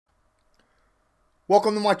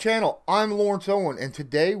Welcome to my channel. I'm Lawrence Owen, and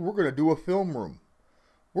today we're going to do a film room.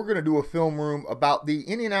 We're going to do a film room about the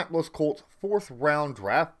Indianapolis Colts 4th round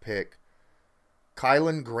draft pick,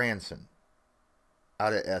 Kylen Granson,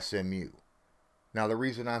 out of SMU. Now, the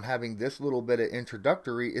reason I'm having this little bit of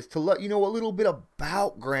introductory is to let you know a little bit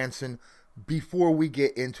about Granson before we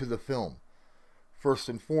get into the film. First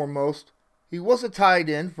and foremost, he was a tight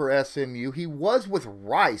end for SMU. He was with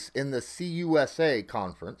Rice in the CUSA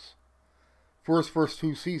conference for his first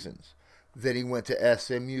 2 seasons. Then he went to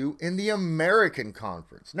SMU in the American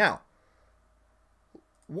Conference. Now,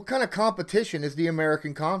 what kind of competition is the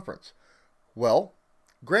American Conference? Well,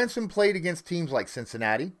 Granson played against teams like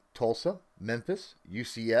Cincinnati, Tulsa, Memphis,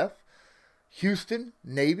 UCF, Houston,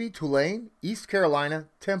 Navy, Tulane, East Carolina,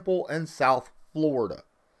 Temple, and South Florida.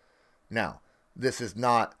 Now, this is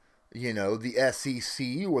not, the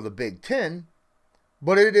SEC or the Big Ten,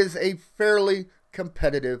 but it is a fairly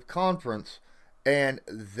competitive conference, and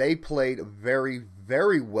they played very,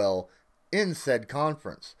 very well in said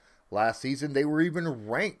conference. Last season, they were even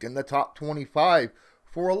ranked in the top 25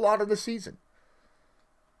 for a lot of the season.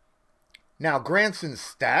 Now, Granson's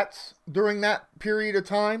stats during that period of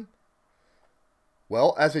time,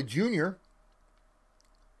 well, as a junior,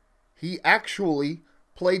 he actually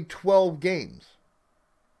played 12 games,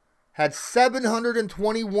 had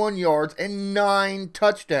 721 yards and 9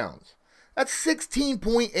 touchdowns. That's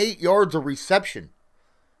 16.8 yards a reception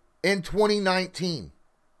in 2019.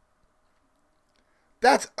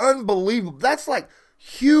 That's unbelievable. That's like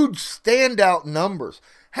huge standout numbers.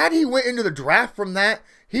 Had he went into the draft from that,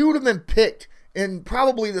 he would have been picked in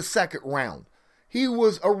probably the 2nd round. He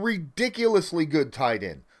was a ridiculously good tight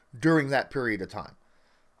end during that period of time.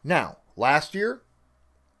 Now, last year,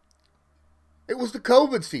 it was the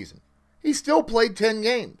COVID season. He still played 10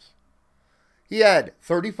 games. He had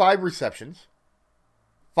 35 receptions,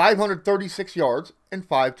 536 yards, and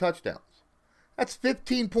 5 touchdowns. That's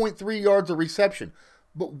 15.3 yards a reception.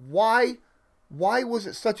 But why was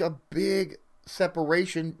it such a big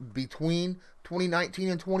separation between 2019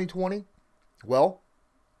 and 2020? Well,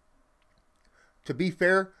 to be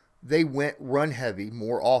fair, they went run heavy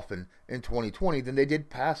more often in 2020 than they did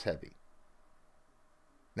pass heavy.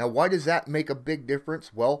 Now, why does that make a big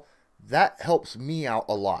difference? Well, that helps me out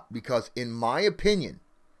a lot because, in my opinion,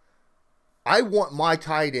 I want my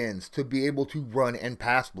tight ends to be able to run and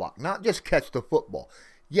pass block, not just catch the football.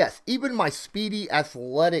 Yes, even my speedy,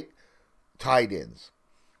 athletic tight ends,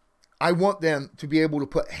 I want them to be able to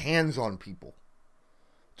put hands on people,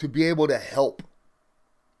 to be able to help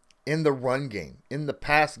in the run game, in the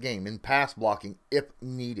pass game, in pass blocking if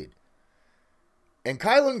needed. And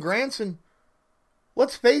Kylen Granson,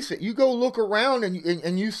 let's face it, you go look around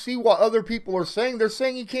and you see what other people are saying. They're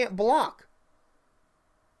saying he can't block.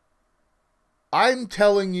 I'm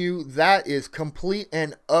telling you, that is complete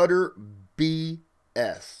and utter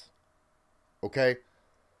BS. Okay?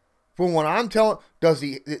 From what I'm telling, does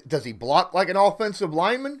he block like an offensive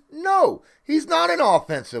lineman? No, he's not an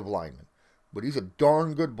offensive lineman. But he's a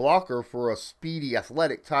darn good blocker for a speedy,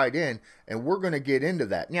 athletic tight end, and we're going to get into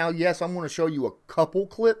that. Now, yes, I'm going to show you a couple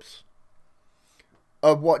clips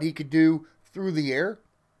of what he could do through the air.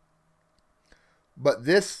 But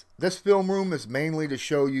this film room is mainly to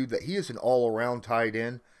show you that he is an all-around tight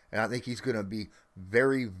end, and I think he's going to be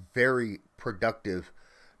very, very productive,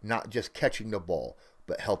 not just catching the ball,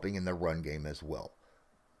 but helping in the run game as well.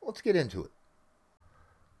 Let's get into it.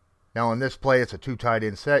 Now, in this play, it's a 2 tight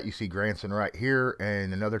end set. You see Granson right here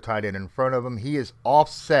and another tight end in front of him. He is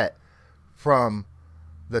offset from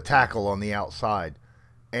the tackle on the outside.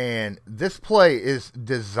 And this play is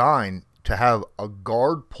designed to have a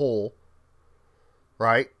guard pull,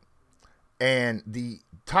 right? And the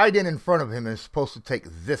tight end in front of him is supposed to take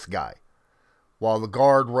this guy, while the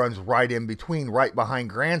guard runs right in between, right behind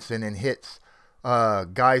Granson, and hits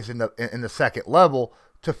guys in the second level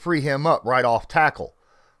to free him up right off tackle.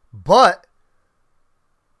 But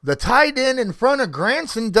the tight end in front of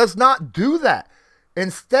Granson does not do that.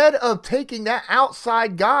 Instead of taking that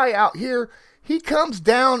outside guy out here, he comes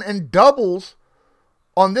down and doubles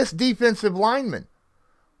on this defensive lineman.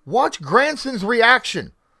 Watch Granson's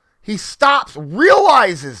reaction. He stops,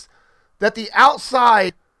 realizes that the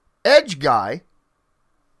outside edge guy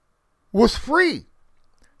was free.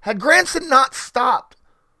 Had Granson not stopped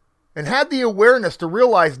and had the awareness to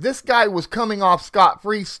realize this guy was coming off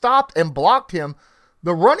scot-free, stopped and blocked him,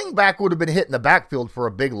 the running back would have been hit in the backfield for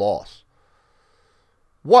a big loss.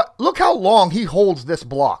 Look how long he holds this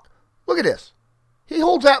block. Look at this. He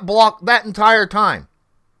holds that block that entire time.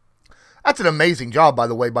 That's an amazing job, by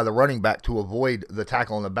the way, by the running back to avoid the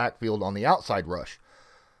tackle in the backfield on the outside rush.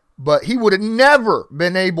 But he would have never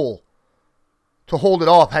been able to hold it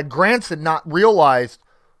off. Had Granson not realized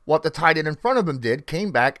what the tight end in front of him did,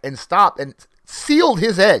 came back and stopped and sealed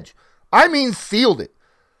his edge. I mean, sealed it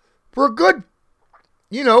for a good,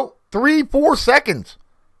 3-4 seconds.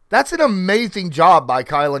 That's an amazing job by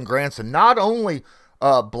Kylen Granson. Not only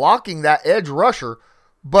blocking that edge rusher,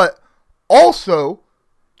 but also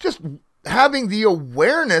just having the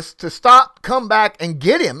awareness to stop, come back, and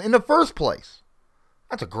get him in the first place.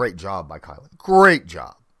 That's a great job by Kylen. Great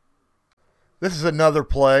job. This is another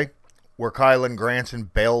play where Kylen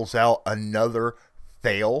Granson bails out another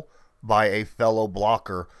fail by a fellow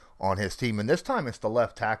blocker on his team. And this time it's the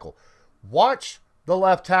left tackle. Watch the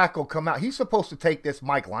left tackle come out. He's supposed to take this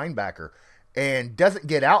Mike linebacker and doesn't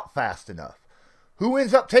get out fast enough. Who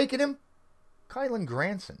ends up taking him? Kylen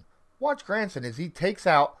Granson. Watch Granson as he takes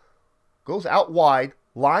out, goes out wide,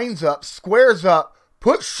 lines up, squares up,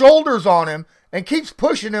 puts shoulders on him, and keeps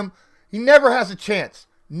pushing him. He never has a chance.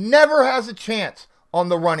 Never has a chance on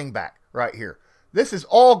the running back right here. This is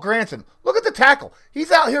all Granson. Look at the tackle.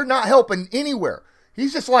 He's out here not helping anywhere.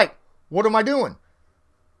 He's just like, what am I doing?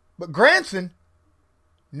 But Granson,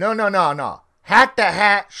 no. Hat to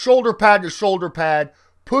hat, shoulder pad to shoulder pad,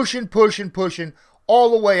 pushing,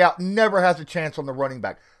 all the way out. Never has a chance on the running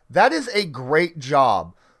back. That is a great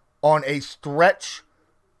job on a stretch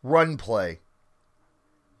run play.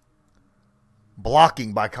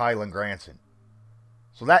 Blocking by Kylen Granson.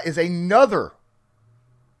 So that is another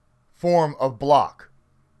form of block.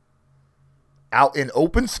 Out in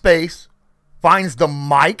open space, finds the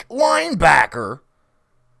Mike linebacker,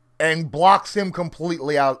 and blocks him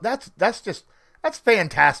completely out. That's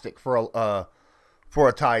fantastic for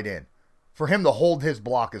a tight end. For him to hold his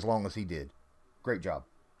block as long as he did. Great job.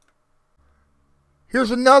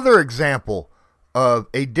 Here's another example of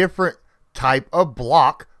a different type of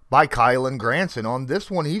block by Kylen Granson. On this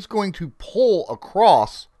one, he's going to pull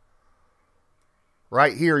across.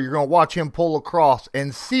 Right here, you're going to watch him pull across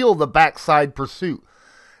and seal the backside pursuit.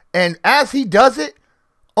 And as he does it,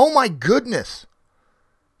 oh my goodness.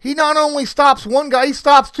 He not only stops one guy, he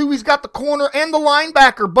stops two. He's got the corner and the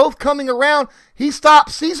linebacker both coming around. He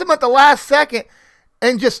stops, sees him at the last second,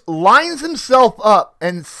 and just lines himself up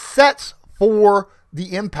and sets for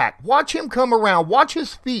the impact. Watch him come around. Watch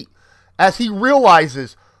his feet as he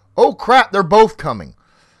realizes, oh crap, they're both coming.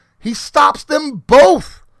 He stops them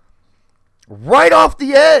both right off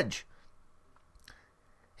the edge.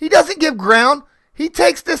 He doesn't give ground. He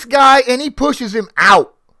takes this guy and he pushes him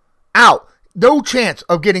out. No chance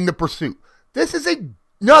of getting the pursuit. This is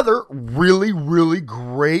another really, really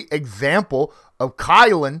great example of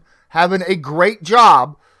Kylen having a great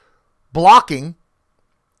job blocking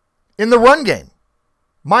in the run game.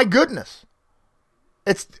 My goodness.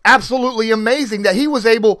 It's absolutely amazing that he was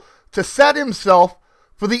able to set himself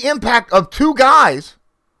for the impact of two guys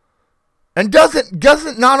and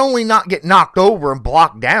doesn't not only not get knocked over and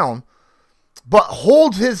blocked down, but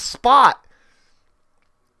holds his spot.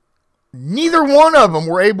 Neither one of them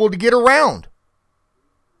were able to get around.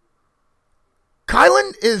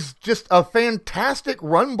 Kylen is just a fantastic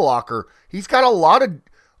run blocker. He's got a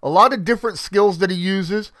lot of different skills that he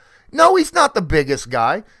uses. No, he's not the biggest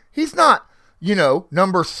guy. He's not,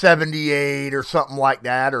 number 78 or something like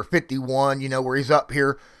that, or 51, where he's up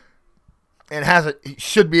here and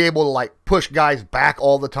should be able to push guys back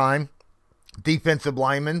all the time. Defensive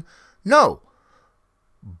lineman. No.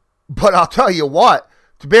 But I'll tell you what,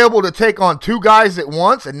 to be able to take on two guys at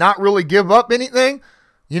once and not really give up anything,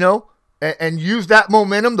 and use that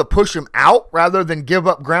momentum to push him out rather than give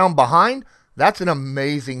up ground behind, that's an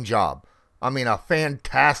amazing job. I mean, a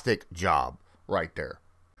fantastic job right there.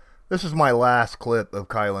 This is my last clip of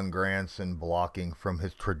Kylen Granson blocking from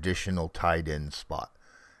his traditional tight end spot.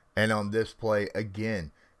 And on this play,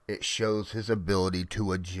 again, it shows his ability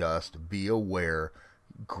to adjust, be aware,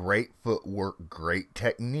 great footwork, great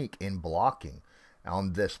technique in blocking.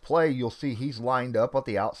 On this play, you'll see he's lined up at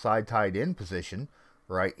the outside tight end position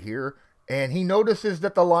right here. And he notices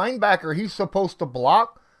that the linebacker he's supposed to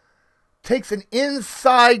block takes an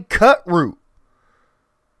inside cut route.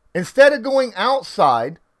 Instead of going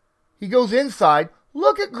outside, he goes inside.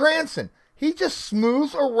 Look at Granson. He just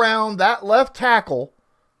smooths around that left tackle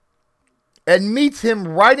and meets him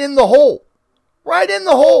right in the hole. Right in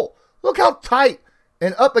the hole. Look how tight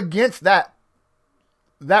and up against that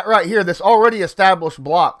right here, this already established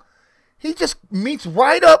block. He just meets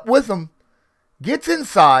right up with him, gets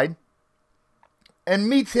inside, and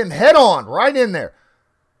meets him head on right in there.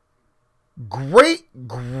 Great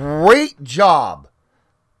job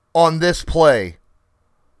on this play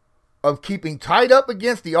of keeping tied up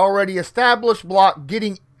against the already established block,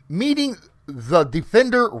 meeting the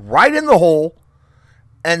defender right in the hole,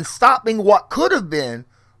 and stopping what could have been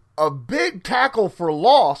a big tackle for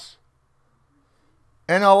loss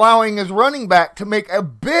and allowing his running back to make a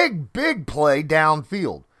big, big play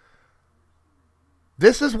downfield.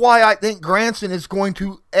 This is why I think Granson is going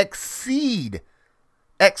to exceed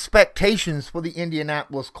expectations for the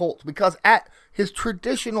Indianapolis Colts, because at his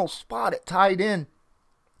traditional spot at tight end,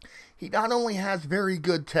 he not only has very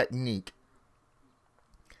good technique,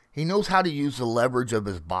 he knows how to use the leverage of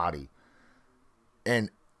his body and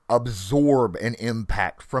absorb an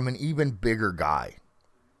impact from an even bigger guy.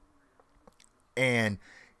 And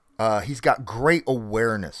he's got great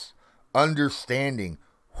awareness, understanding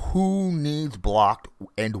who needs blocked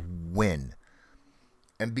and when.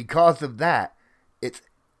 And because of that, it's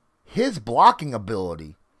his blocking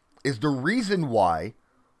ability is the reason why,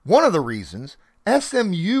 one of the reasons,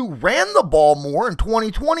 SMU ran the ball more in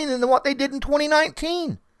 2020 than what they did in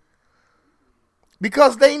 2019.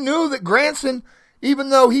 Because they knew that Granson,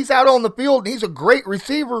 even though he's out on the field and he's a great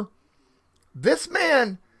receiver, this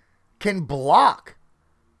man can block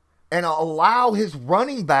and allow his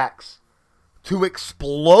running backs to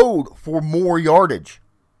explode for more yardage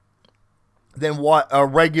than what a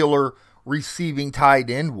regular receiving tight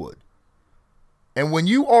end would. And when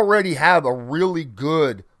you already have a really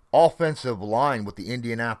good offensive line with the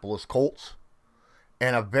Indianapolis Colts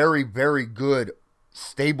and a very, very good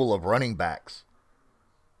stable of running backs,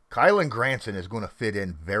 Kylen Granson is going to fit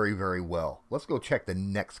in very, very well. Let's go check the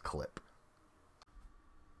next clip.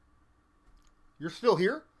 You're still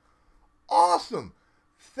here? Awesome!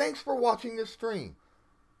 Thanks for watching this stream.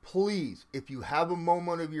 Please, if you have a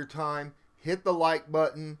moment of your time, hit the like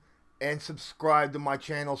button and subscribe to my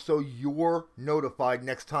channel so you're notified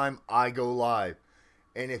next time I go live.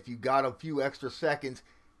 And if you got a few extra seconds,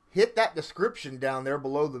 hit that description down there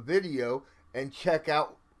below the video and check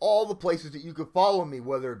out all the places that you can follow me,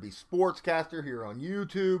 whether it be Sportscaster here on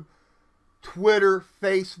YouTube, Twitter,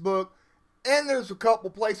 Facebook, and there's a couple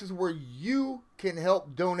places where you can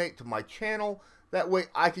help donate to my channel. That way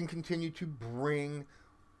I can continue to bring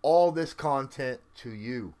all this content to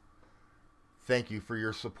you. Thank you for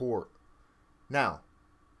your support. Now,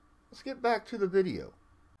 let's get back to the video.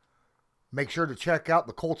 Make sure to check out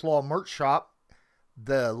the Colts Law merch shop.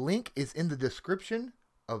 The link is in the description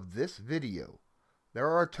of this video. There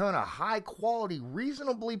are a ton of high quality,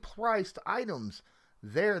 reasonably priced items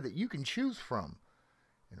there that you can choose from.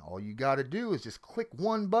 And all you got to do is just click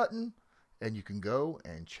one button and you can go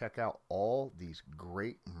and check out all these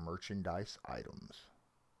great merchandise items.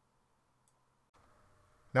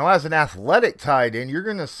 Now, as an athletic tight end, you're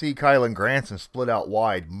going to see Kylen Granson split out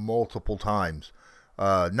wide multiple times.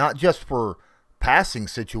 Not just for passing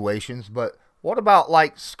situations, but what about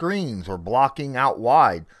like screens or blocking out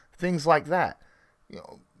wide, things like that. You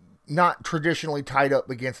know, not traditionally tied up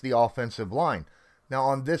against the offensive line. Now,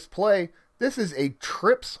 on this play, this is a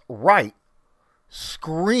trips right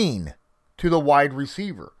screen to the wide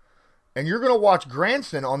receiver. And you're going to watch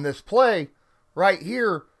Granson on this play right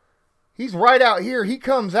here. He's right out here. He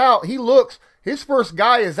comes out. He looks. His first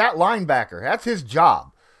guy is that linebacker. That's his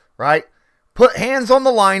job, right? Put hands on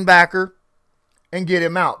the linebacker and get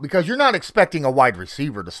him out, because you're not expecting a wide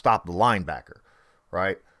receiver to stop the linebacker,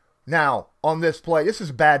 right? Now, on this play, this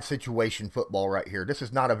is bad situation football right here. This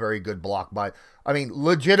is not a very good block by, I mean,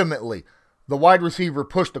 legitimately, the wide receiver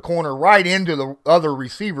pushed the corner right into the other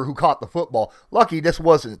receiver who caught the football. Lucky this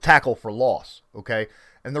wasn't a tackle for loss, okay?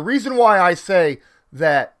 And the reason why I say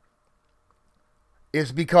that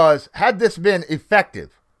is because had this been effectively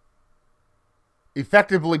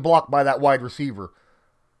blocked by that wide receiver,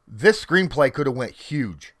 this screenplay could have went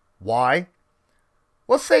huge. Why?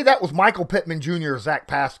 Let's say that was Michael Pittman Jr. or Zach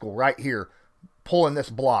Pascal right here pulling this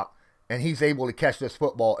block, and he's able to catch this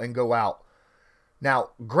football and go out. Now,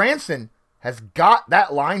 Granson has got that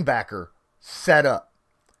linebacker set up.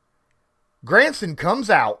 Granson comes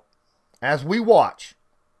out, as we watch,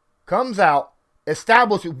 comes out,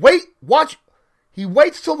 establishes, watch. He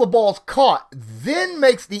waits till the ball's caught, then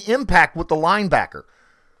makes the impact with the linebacker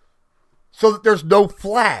so that there's no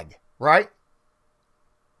flag, right?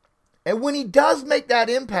 And when he does make that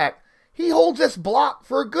impact, he holds this block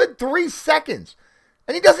for a good 3 seconds.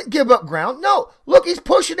 And he doesn't give up ground. No, look, he's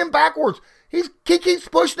pushing him backwards. He keeps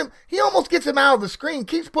pushing him. He almost gets him out of the screen,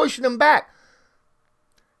 keeps pushing him back.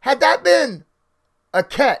 Had that been a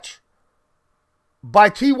catch by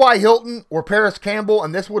T.Y. Hilton or Paris Campbell,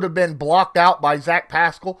 and this would have been blocked out by Zach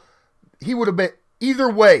Pascal, he would have been either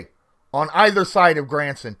way on either side of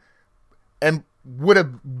Granson and would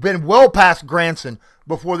have been well past Granson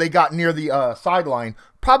before they got near the sideline.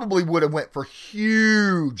 Probably would have went for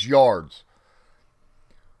huge yards.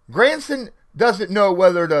 Granson doesn't know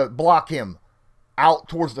whether to block him out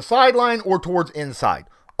towards the sideline or towards inside.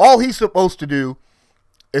 All he's supposed to do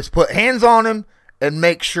is put hands on him and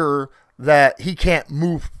make sure that he can't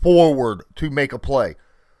move forward to make a play.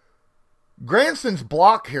 Granson's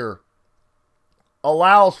block here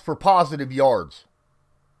allows for positive yards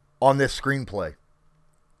on this screenplay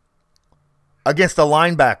against a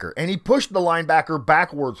linebacker. And he pushed the linebacker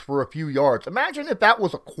backwards for a few yards. Imagine if that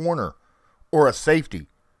was a corner or a safety.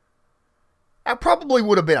 That probably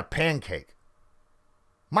would have been a pancake.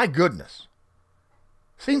 My goodness.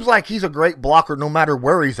 Seems like he's a great blocker no matter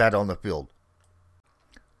where he's at on the field.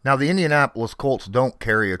 Now, the Indianapolis Colts don't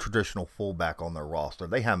carry a traditional fullback on their roster.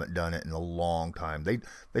 They haven't done it in a long time.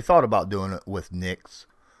 They thought about doing it with Nix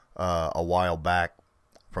a while back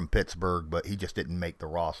from Pittsburgh, but he just didn't make the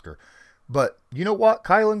roster. But you know what?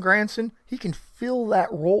 Kylen Granson, he can fill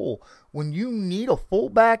that role. When you need a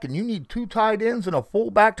fullback and you need 2 tight ends and a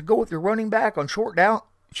fullback to go with your running back on short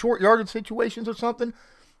yardage situations or something,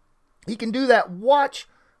 he can do that. Watch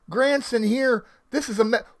Granson here.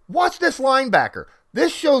 Watch this linebacker.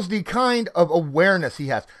 This shows the kind of awareness he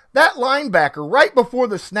has. That linebacker, right before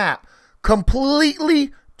the snap,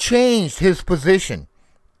 completely changed his position.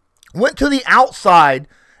 Went to the outside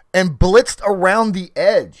and blitzed around the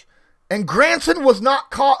edge. And Granson was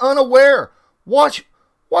not caught unaware. Watch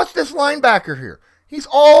this linebacker here. He's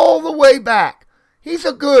all the way back. He's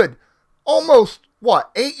a good almost,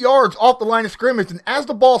 8 yards off the line of scrimmage. And as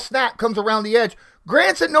the ball snap comes around the edge,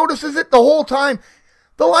 Granson notices it the whole time.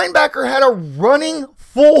 The linebacker had a running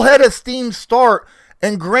full head of steam start,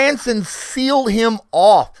 and Granson sealed him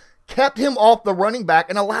off, kept him off the running back,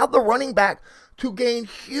 and allowed the running back to gain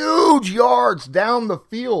huge yards down the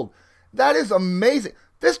field. That is amazing.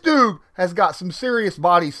 This dude has got some serious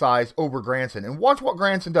body size over Granson. And watch what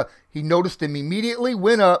Granson does. He noticed him immediately,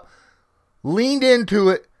 went up, leaned into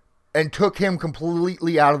it, and took him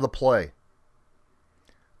completely out of the play.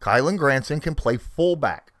 Kylen Granson can play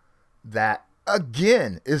fullback. That,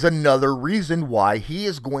 again, is another reason why he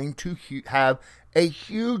is going to have a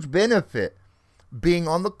huge benefit being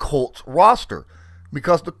on the Colts roster.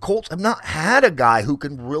 Because the Colts have not had a guy who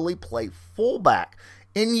can really play fullback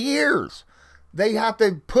in years. They have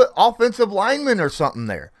to put offensive linemen or something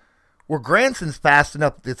there. Where Granson's fast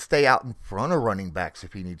enough to stay out in front of running backs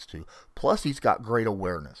if he needs to. Plus, he's got great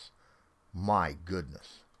awareness. My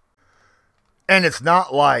goodness. And it's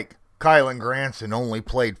not like Kylen Granson only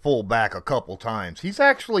played fullback a couple times. He's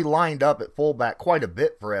actually lined up at fullback quite a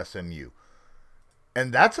bit for SMU.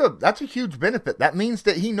 And that's a huge benefit. That means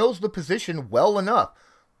that he knows the position well enough.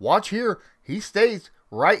 Watch here. He stays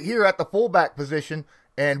right here at the fullback position.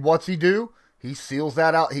 And what's he do? He seals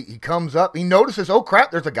that out. He comes up. He notices, oh,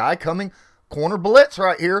 crap, there's a guy coming. Corner blitz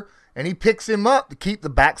right here. And he picks him up to keep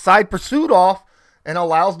the backside pursuit off and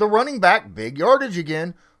allows the running back big yardage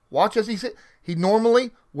again. Watch as he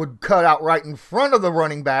normally would cut out right in front of the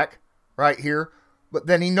running back right here. But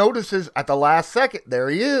then he notices at the last second, there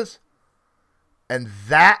he is. And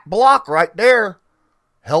that block right there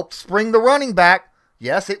helped spring the running back.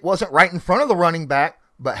 Yes, it wasn't right in front of the running back,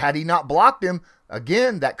 but had he not blocked him,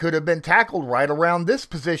 again, that could have been tackled right around this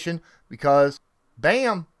position because,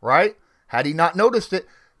 bam, right? Had he not noticed it,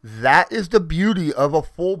 that is the beauty of a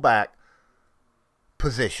fullback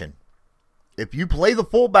position. If you play the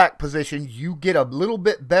fullback position, you get a little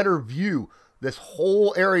bit better view, this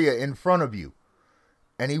whole area in front of you.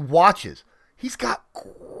 And he watches. He's got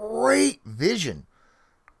great vision.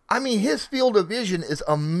 I mean, his field of vision is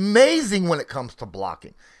amazing when it comes to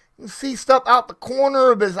blocking. You can see stuff out the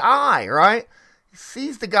corner of his eye, right? He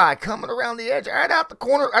sees the guy coming around the edge right out the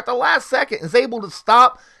corner at the last second and is able to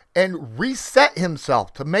stop and reset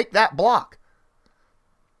himself to make that block.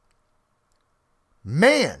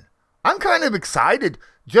 Man, I'm kind of excited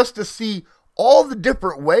just to see all the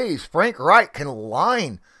different ways Frank Reich can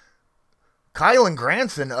line Kylen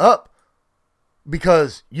Granson up.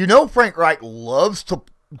 Because you know Frank Reich loves to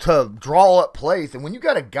draw up plays. And when you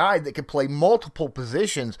got a guy that can play multiple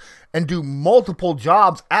positions and do multiple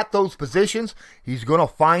jobs at those positions, he's going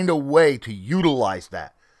to find a way to utilize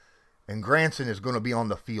that. And Granson is going to be on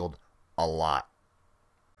the field a lot.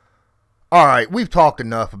 All right, we've talked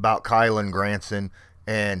enough about Kylen Granson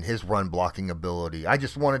and his run blocking ability. I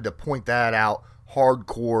just wanted to point that out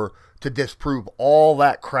hardcore to disprove all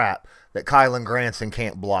that crap that Kylen Granson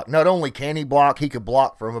can't block. Not only can he block, he can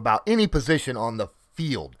block from about any position on the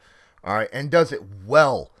field. All right, and does it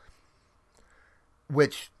well.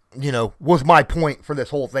 Which, was my point for this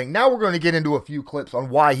whole thing. Now we're going to get into a few clips on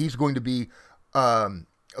why he's going to be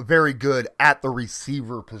very good at the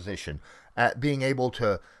receiver position, at being able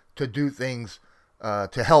to do things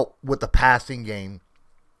to help with the passing game.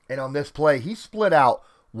 And on this play, he split out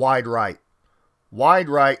wide right. wide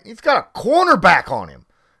right. He's got a cornerback on him.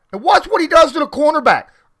 And watch what he does to the cornerback.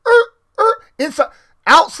 Inside,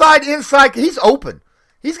 outside, inside. He's open.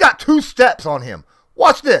 He's got 2 steps on him.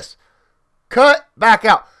 Watch this. Cut, back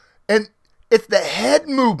out. And it's the head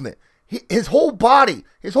movement. His whole body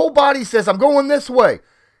says, I'm going this way.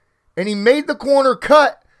 And he made the corner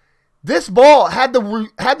cut. This ball had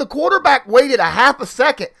the quarterback waited a half a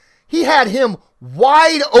second. He had him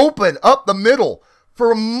wide open up the middle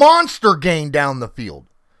for a monster gain down the field.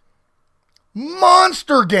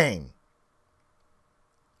 Monster gain.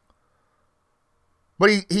 But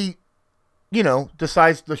he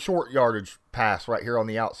decides the short yardage pass right here on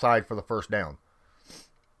the outside for the first down.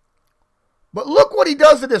 But look what he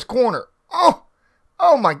does to this corner.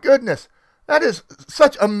 Oh my goodness. That is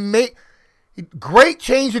such a great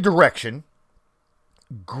change of direction.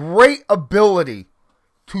 Great ability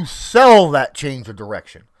to sell that change of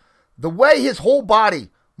direction. The way his whole body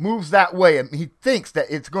moves that way, and he thinks that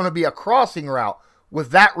it's going to be a crossing route with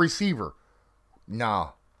that receiver. Nah,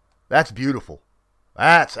 that's beautiful.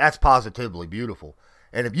 That's positively beautiful.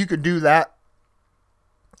 And if you can do that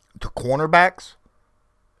to cornerbacks,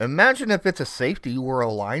 imagine if it's a safety or a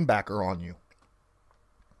linebacker on you.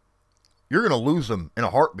 You're going to lose them in a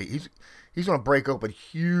heartbeat. He's going to break open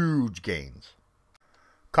huge gains.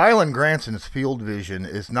 Kylen Granson's field vision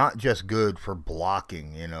is not just good for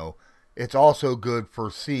blocking, It's also good for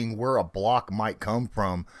seeing where a block might come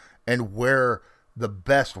from and where the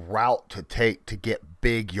best route to take to get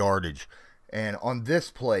big yardage. And on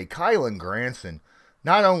this play, Kylen Granson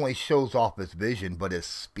not only shows off his vision, but his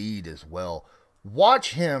speed as well.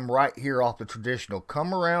 Watch him right here off the traditional.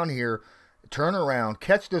 Come around here, turn around,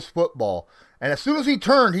 catch this football. And as soon as he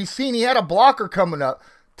turned, he had a blocker coming up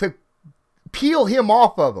to peel him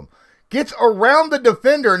off of him. Gets around the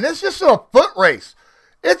defender, and it's just a foot race.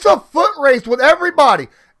 It's a foot race with everybody.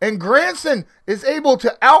 And Granson is able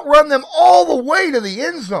to outrun them all the way to the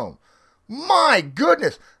end zone. My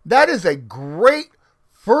goodness, that is a great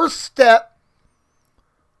first step.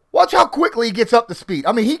 Watch how quickly he gets up to speed.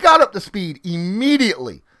 I mean, he got up to speed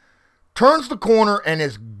immediately. Turns the corner and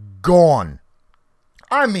is gone.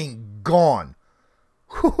 I mean, gone.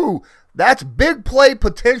 Whew, that's big play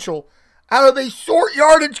potential out of a short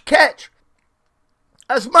yardage catch.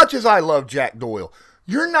 As much as I love Jack Doyle,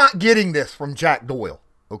 you're not getting this from Jack Doyle,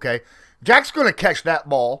 okay? Jack's going to catch that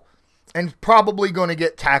ball and probably going to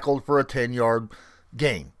get tackled for a 10-yard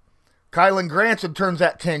gain. Kylen Granson turns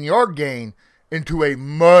that 10-yard gain into a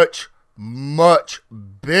much, much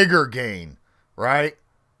bigger gain, right?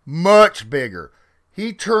 Much bigger.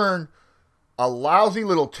 He turned a lousy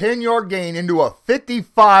little 10-yard gain into a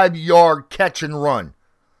 55-yard catch and run.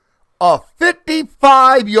 A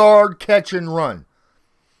 55-yard catch and run.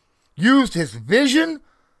 Used his vision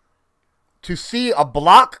to see a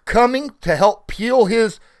block coming to help peel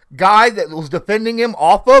his guy that was defending him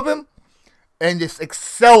off of him, and just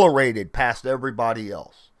accelerated past everybody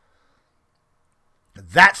else.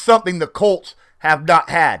 That's something the Colts have not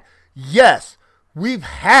had. Yes, the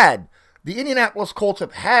Indianapolis Colts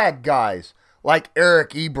have had guys like Eric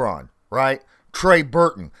Ebron, right? Trey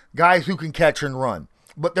Burton, guys who can catch and run.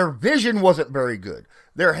 But their vision wasn't very good.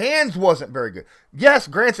 Their hands wasn't very good. Yes,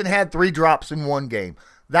 Granson had 3 drops in one game.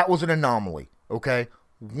 That was an anomaly, okay?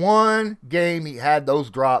 One game he had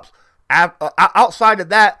those drops. Outside of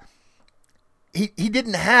that, he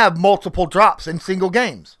didn't have multiple drops in single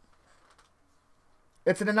games.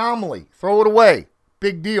 It's an anomaly. Throw it away.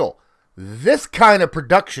 Big deal. This kind of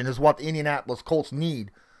production is what the Indianapolis Colts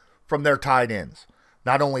need from their tight ends.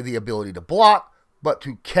 Not only the ability to block, but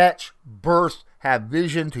to catch, burst, have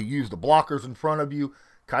vision, to use the blockers in front of you.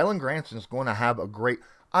 Kylen Granson is going to have a great...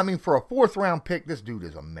 for a 4th-round pick, this dude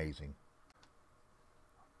is amazing.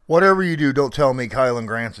 Whatever you do, don't tell me Kylen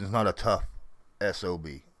Granson is not a tough SOB.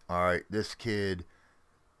 All right, this kid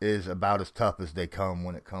is about as tough as they come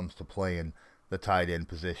when it comes to playing the tight end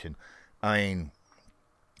position.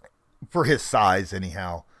 For his size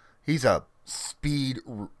anyhow, he's a speed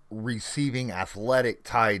receiving athletic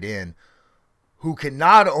tight end who can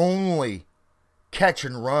not only catch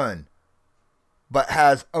and run, but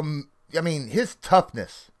has, his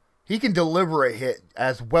toughness. He can deliver a hit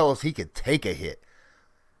as well as he can take a hit.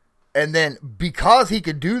 And then because he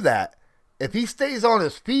can do that, if he stays on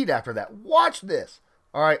his feet after that, watch this.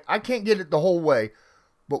 All right, I can't get it the whole way,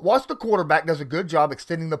 but watch the quarterback does a good job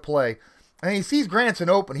extending the play. And he sees Granson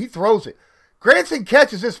open. He throws it. Granson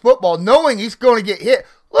catches this football knowing he's going to get hit.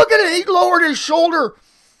 Look at it. He lowered his shoulder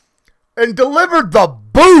and delivered the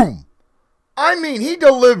boom. He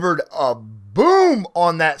delivered a boom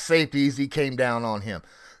on that safety as he came down on him.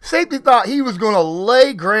 Safety thought he was going to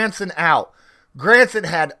lay Granson out. Granson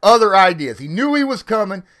had other ideas. He knew he was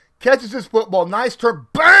coming, catches his football, nice turn,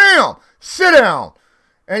 bam, sit down.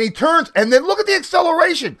 And he turns, and then look at the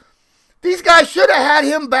acceleration. These guys should have had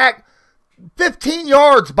him back 15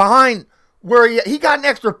 yards behind where he got an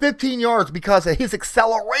extra 15 yards because of his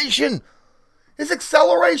acceleration. His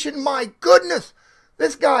acceleration, my goodness.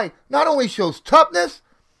 This guy not only shows toughness,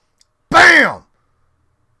 bam,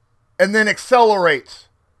 and then accelerates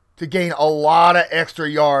to gain a lot of extra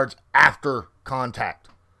yards after contact.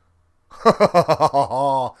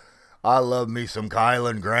 I love me some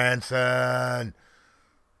Kylen Granson.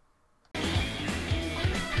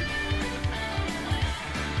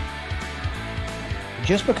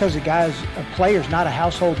 Just because a player's not a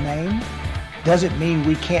household name doesn't mean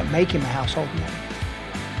we can't make him a household name.